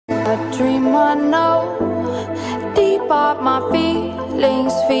a dream I know, deep up my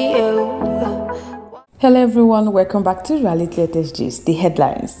feelings for you. Hello everyone, welcome back to Reality Latest Gist, the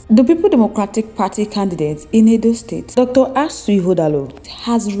headlines. The People Democratic Party candidate in Edo State, Dr. Ighodaro,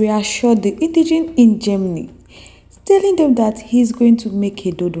 has reassured the indigenous in Germany, telling them that he's going to make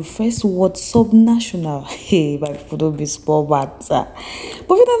Edo the first world subnational. Hey, my people don't be small matter.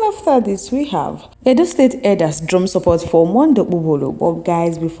 But then after this, we have Edo State elders drum support for Mondo Bubolo. But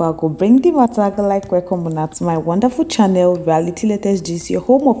guys, before I go bring the matter, I'd like welcome back to my wonderful channel, Reality Latest Gist, your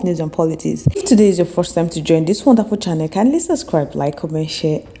home of news and politics. If today is your first time to join this wonderful channel, kindly subscribe, like, comment,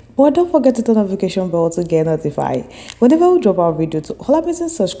 share. But don't forget to turn the notification bell to get notified whenever we drop our video to all our amazing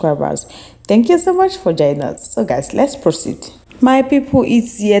subscribers. Thank you so much for joining us. So guys, let's proceed. My people,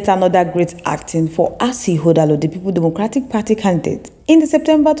 it's yet another great acting for Asue Ighodaro, the People Democratic Party candidate, in the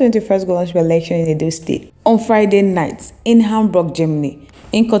September 21st governorship election in Edo State on Friday night in Hamburg, Germany,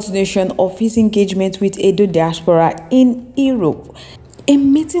 in continuation of his engagement with Edo diaspora in Europe. A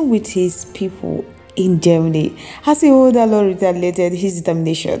meeting with his people in Germany, Asue Ighodaro retaliated his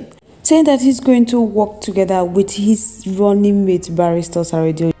determination, saying that he's going to work together with his running mate Barrister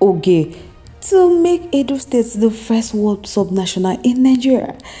Saredi Oge to make Edo State the first world subnational in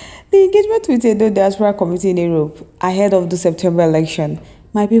Nigeria. The engagement with Edo Diaspora Committee in Europe ahead of the September election,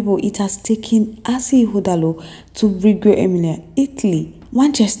 my people, it has taken Asue Ighodaro to Reggio Emilia, Italy,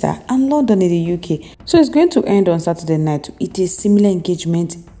 Manchester and London in the UK. So it's going to end on Saturday night with a similar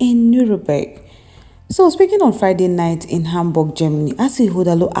engagement in Nuremberg. So speaking on Friday night in Hamburg, Germany, Asue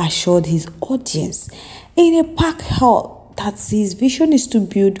Ighodaro assured his audience in a packed hall that his vision is to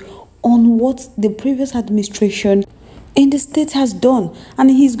build on what the previous administration in the state has done,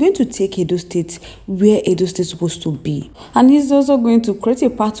 and he's going to take Edo State where Edo State is supposed to be, and he's also going to create a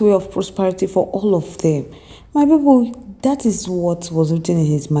pathway of prosperity for all of them. My people, that is what was written in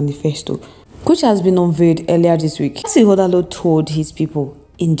his manifesto, which has been unveiled earlier this week. Asue Ighodaro told his people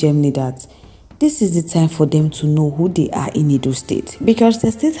in Germany that this is the time for them to know who they are in Edo State, because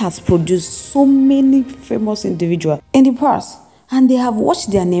the state has produced so many famous individuals in the past, and they have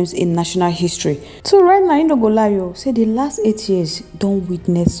watched their names in national history. So right now, Ighodaro say the last 8 years don't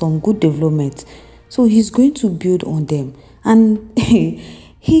witness some good development. So he's going to build on them, and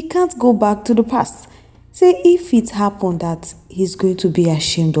he can't go back to the past. Say if it happened that he's going to be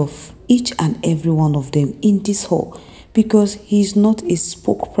ashamed of each and every one of them in this hall, because he's not a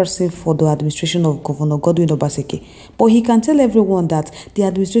spokesperson for the administration of Governor Godwin Obaseki. But he can tell everyone that the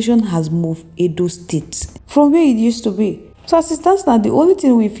administration has moved Edo State from where it used to be. So as it stands now, the only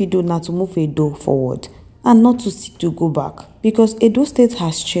thing we feel do now to move Edo forward and not to seek to go back, because Edo State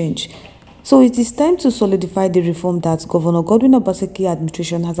has changed. So it is time to solidify the reform that Governor Godwin Obaseki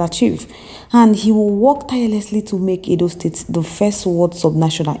administration has achieved, and he will work tirelessly to make Edo State the first world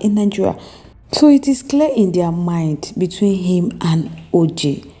subnational in Nigeria. So it is clear in their mind between him and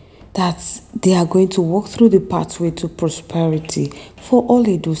OJ that they are going to walk through the pathway to prosperity for all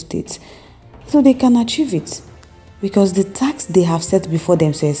Edo states, so they can achieve it, because the task they have set before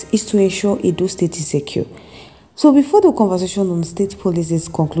themselves is to ensure Edo State is secure. So before the conversation on state policy is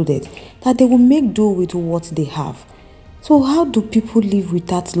concluded, that they will make do with what they have. So how do people live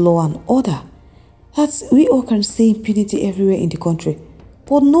without law and order? That we all can see impunity everywhere in the country.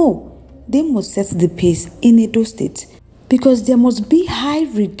 But no, they must set the pace in Edo State, because there must be high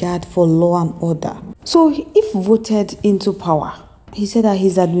regard for law and order. So if voted into power, he said that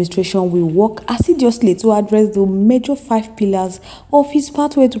his administration will work assiduously to address the major 5 pillars of his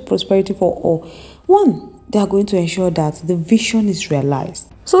pathway to prosperity for all. 1, they are going to ensure that the vision is realized.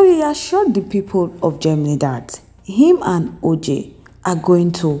 So he assured the people of Germany that him and OJ are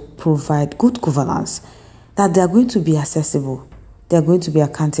going to provide good governance, that they are going to be accessible, they are going to be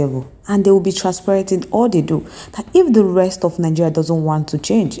accountable, and they will be transparent in all they do. That if the rest of Nigeria doesn't want to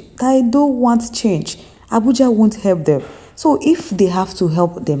change, they don't want change, Abuja won't help them. So if they have to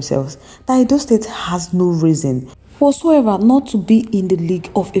help themselves, that Edo State has no reason whatsoever not to be in the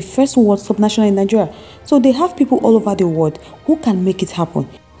league of a first world subnational in Nigeria. So they have people all over the world who can make it happen.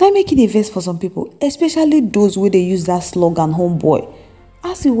 That make it a verse for some people, especially those where they use that slogan, homeboy.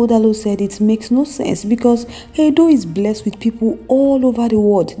 Asue Ighodaro said it makes no sense, because Edo is blessed with people all over the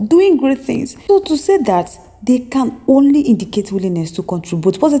world doing great things. So to say that they can only indicate willingness to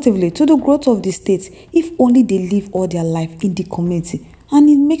contribute positively to the growth of the state if only they live all their life in the community, and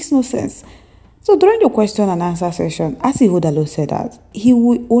it makes no sense. So during the question and answer session, Asue Ighodaro said that he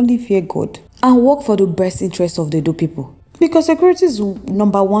will only fear God and work for the best interest of the Edo people, because security is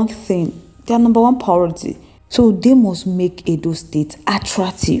number one thing, their number one priority. So they must make Edo State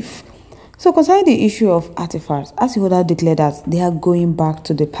attractive. So concerning the issue of artifacts, Asue declared that they are going back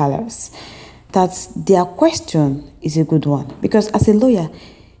to the palace. That their question is a good one, because as a lawyer,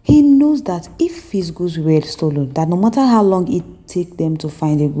 he knows that if his goods were stolen, that no matter how long it takes them to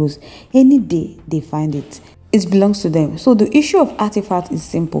find the goods, any day they find it, it belongs to them. So the issue of artifacts is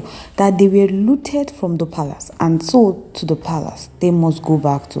simple, that they were looted from the palace and sold to the palace. They must go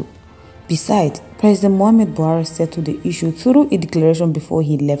back to. Besides, President Muhammad Buhari settled the issue through a declaration before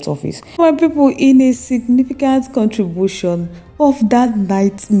he left office. My people, in a significant contribution of that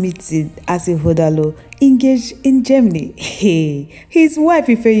night meeting as Ighodaro engaged in Germany, his wife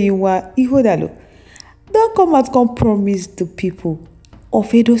Ighodaro don't come promise the people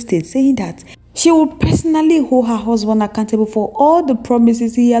of Edo State, saying that she would personally hold her husband accountable for all the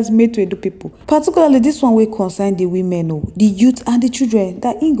promises he has made to Edo people. Particularly this one will concern the women, the youth and the children,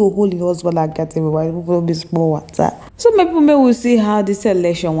 that he go hold his husband accountable while will be small water. So maybe we will see how this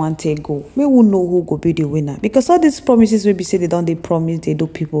election one take go. We will know who go be the winner. Because all these promises will be said they promise the Edo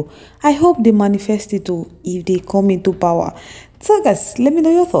people. I hope they manifest it too if they come into power. So guys, let me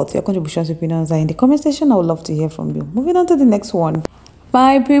know your thoughts, your contributions, opinions are in the comment section. I would love to hear from you. Moving on to the next one.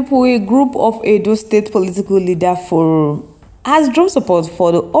 My people, a group of Edo State Political Leader Forum has drawn support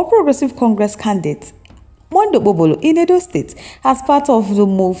for the All Progressive Congress candidate Mondo Bobolo in Edo State as part of the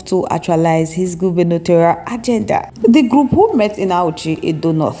move to actualize his gubernatorial agenda. The group, who met in Auchi,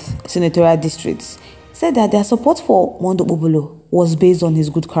 Edo North Senatorial District, said that their support for Mondo Bobolo was based on his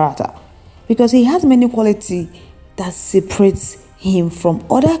good character, because he has many qualities that separates him from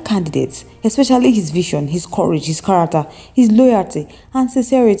other candidates, especially his vision, his courage, his character, his loyalty and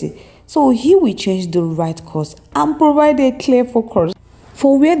sincerity. So he will change the right course and provide a clear focus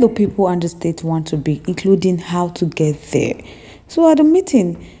for where the people and the state want to be, including how to get there. So at the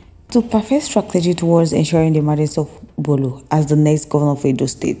meeting, to perfect strategy towards ensuring the emergence of Bolo as the next governor of Edo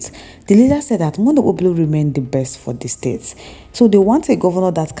State, the leader said that Mondo Bolo remain the best for the state. So they want a governor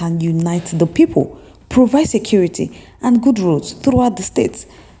that can unite the people, provide security and good roads throughout the state.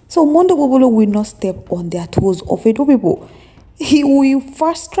 So Mondo Bobolo will not step on their toes of Edo people. He will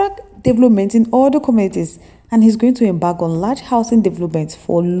fast-track development in all the communities, and he's going to embark on large housing development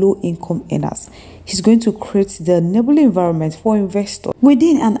for low-income earners. He's going to create the enabling environment for investors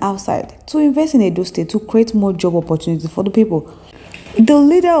within and outside to invest in Edo State to create more job opportunities for the people. The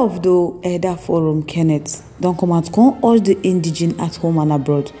leader of the Elder Forum, Kenneth, don't come out to urge the indigenous at home and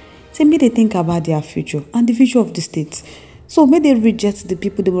abroad. Say, may they think about their future and the future of the state. So may they reject the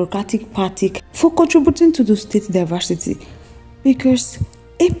People Democratic Party for contributing to the state diversity, because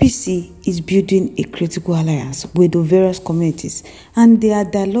APC is building a critical alliance with the various communities, and they are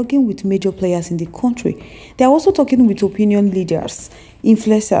dialoguing with major players in the country. They are also talking with opinion leaders,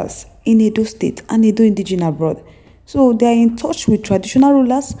 influencers in Edo State and Edo indigenous abroad. So they are in touch with traditional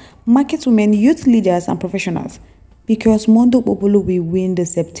rulers, market women, youth leaders and professionals, because Mondo Bobolo will win the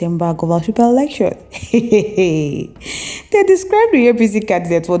September governorship election. They described the APC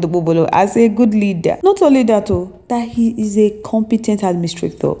candidate for the Bobolo as a good leader. Not only that, that he is a competent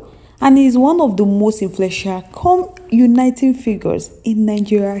administrator, and he is one of the most influential uniting figures in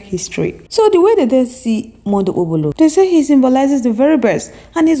Nigeria history. So the way that they see Mondo Bobolo, they say he symbolizes the very best,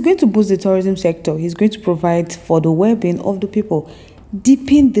 and he's going to boost the tourism sector. He's going to provide for the well-being of the people,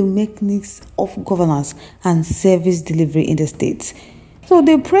 deepen the mechanics of governance and service delivery in the state. So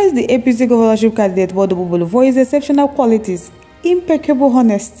they praised the APC governorship candidate Mondo Bobolo for his exceptional qualities, impeccable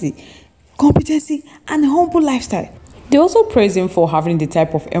honesty, competency and humble lifestyle. They also praised him for having the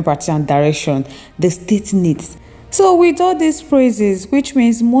type of empathy and direction the state needs. So with all these praises, which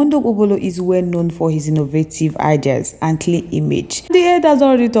means Mondo Bobolo is well known for his innovative ideas and clean image. The elders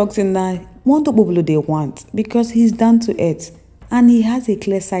already talked in that Mondo Bobolo they want, because he's down to earth and he has a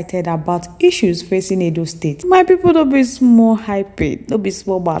clear sighted about issues facing Edo State. My people, don't be small hyped, don't be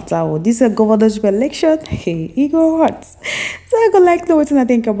small matter. This is a governorship election. Hey, he go hot. So I go like to know what I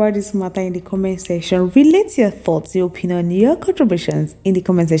think about this matter in the comment section. Relate your thoughts, your opinion, your contributions in the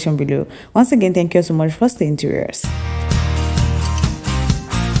comment section below. Once again, thank you so much for staying to yours.